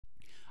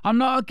I'm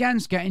not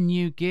against getting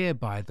new gear,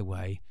 by the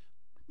way,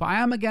 but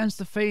I am against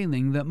the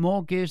feeling that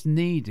more gear's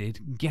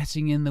needed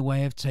getting in the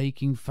way of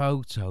taking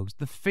photos.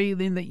 The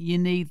feeling that you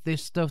need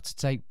this stuff to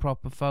take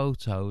proper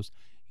photos,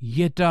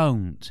 you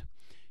don't.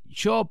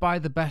 Sure, buy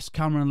the best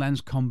camera and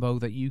lens combo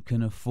that you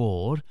can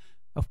afford.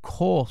 Of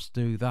course,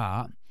 do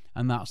that.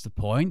 And that's the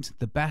point.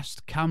 The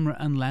best camera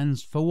and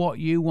lens for what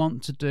you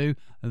want to do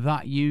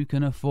that you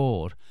can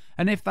afford.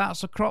 And if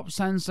that's a crop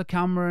sensor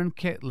camera and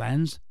kit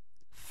lens,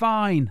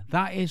 fine.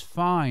 That is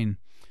fine.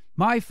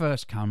 My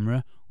first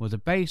camera was a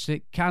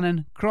basic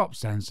Canon crop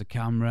sensor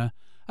camera,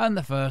 and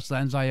the first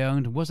lens I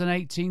owned was an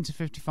 18 to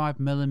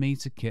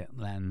 55mm kit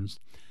lens.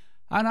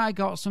 And I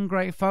got some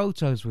great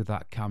photos with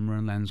that camera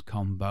and lens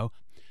combo.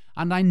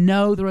 And I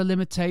know there are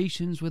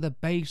limitations with a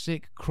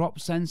basic crop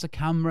sensor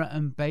camera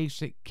and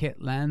basic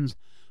kit lens,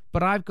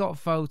 but I've got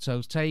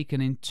photos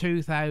taken in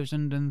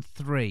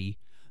 2003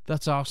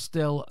 that are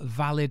still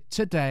valid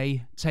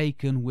today,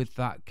 taken with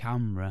that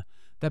camera.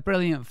 They're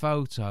brilliant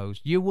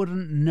photos. You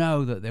wouldn't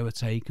know that they were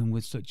taken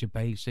with such a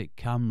basic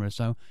camera,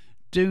 so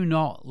do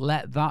not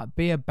let that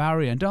be a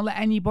barrier. And don't let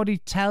anybody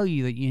tell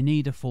you that you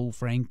need a full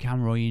frame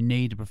camera or you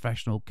need a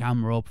professional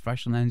camera or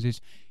professional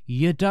lenses.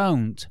 You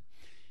don't.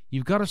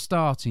 You've got a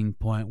starting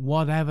point,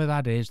 whatever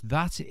that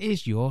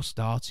is your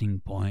starting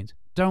point.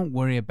 Don't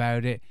worry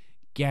about it.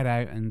 Get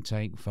out and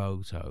take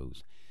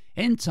photos.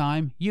 In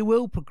time, you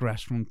will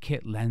progress from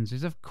kit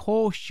lenses. Of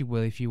course you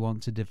will if you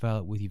want to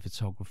develop with your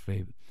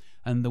photography.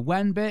 And the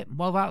when bit,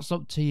 well, that's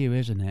up to you,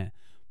 isn't it?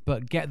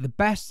 But get the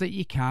best that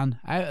you can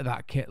out of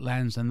that kit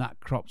lens and that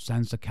crop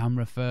sensor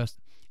camera first,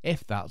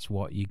 if that's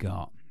what you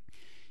got.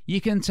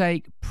 You can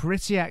take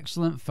pretty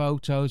excellent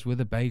photos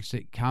with a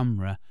basic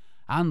camera.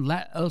 And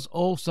let us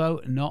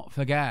also not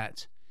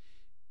forget,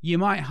 you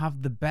might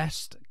have the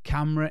best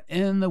camera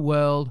in the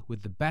world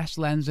with the best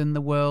lens in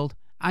the world,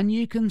 and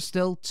you can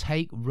still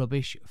take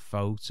rubbish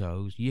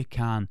photos. You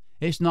can.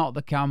 It's not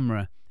the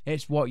camera,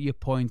 it's what you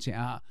point it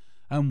at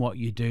and what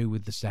you do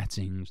with the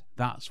settings.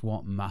 That's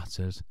what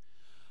matters.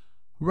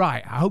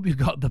 Right, I hope you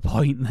got the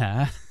point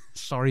there.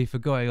 Sorry for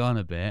going on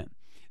a bit.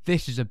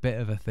 This is a bit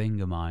of a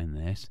thing of mine,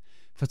 this.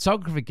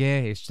 Photography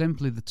gear is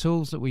simply the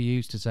tools that we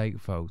use to take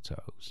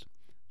photos.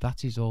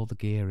 That is all the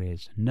gear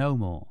is, no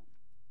more.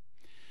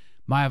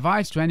 My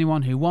advice to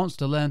anyone who wants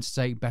to learn to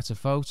take better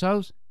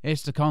photos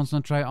is to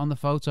concentrate on the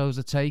photos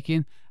they're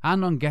taking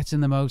and on getting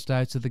the most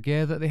out of the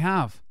gear that they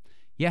have.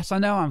 Yes, I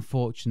know I'm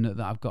fortunate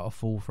that I've got a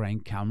full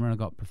frame camera and I've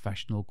got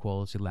professional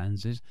quality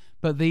lenses,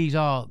 but these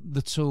are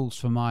the tools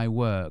for my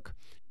work.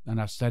 And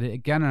I've said it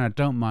again and I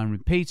don't mind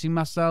repeating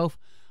myself,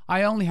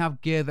 I only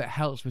have gear that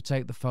helps me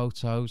take the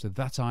photos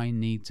that I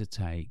need to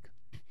take.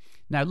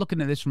 Now, looking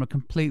at this from a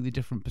completely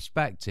different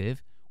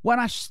perspective, when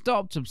I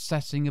stopped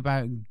obsessing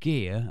about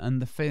gear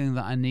and the feeling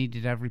that I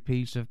needed every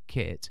piece of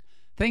kit,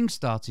 things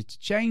started to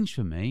change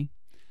for me.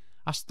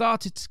 I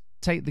started to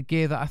take the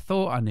gear that I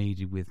thought I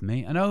needed with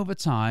me, and over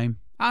time,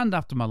 and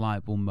after my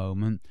light bulb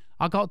moment,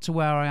 I got to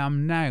where I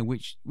am now,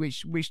 which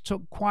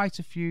took quite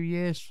a few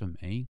years for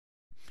me.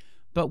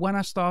 But when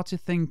I started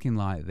thinking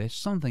like this,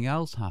 something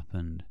else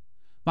happened.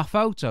 My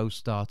photos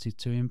started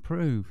to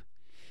improve.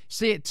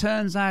 See, it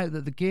turns out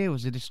that the gear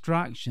was a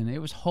distraction. It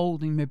was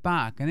holding me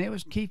back and it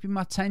was keeping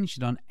my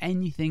attention on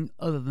anything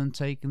other than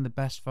taking the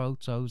best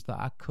photos that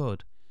I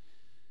could.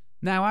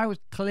 Now, I was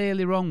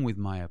clearly wrong with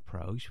my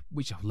approach,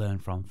 which I've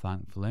learned from,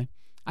 thankfully,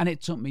 and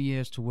it took me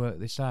years to work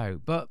this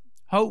out, but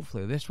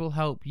hopefully this will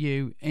help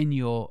you in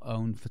your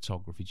own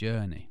photography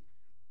journey.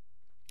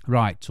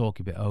 Right, talk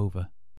a bit over.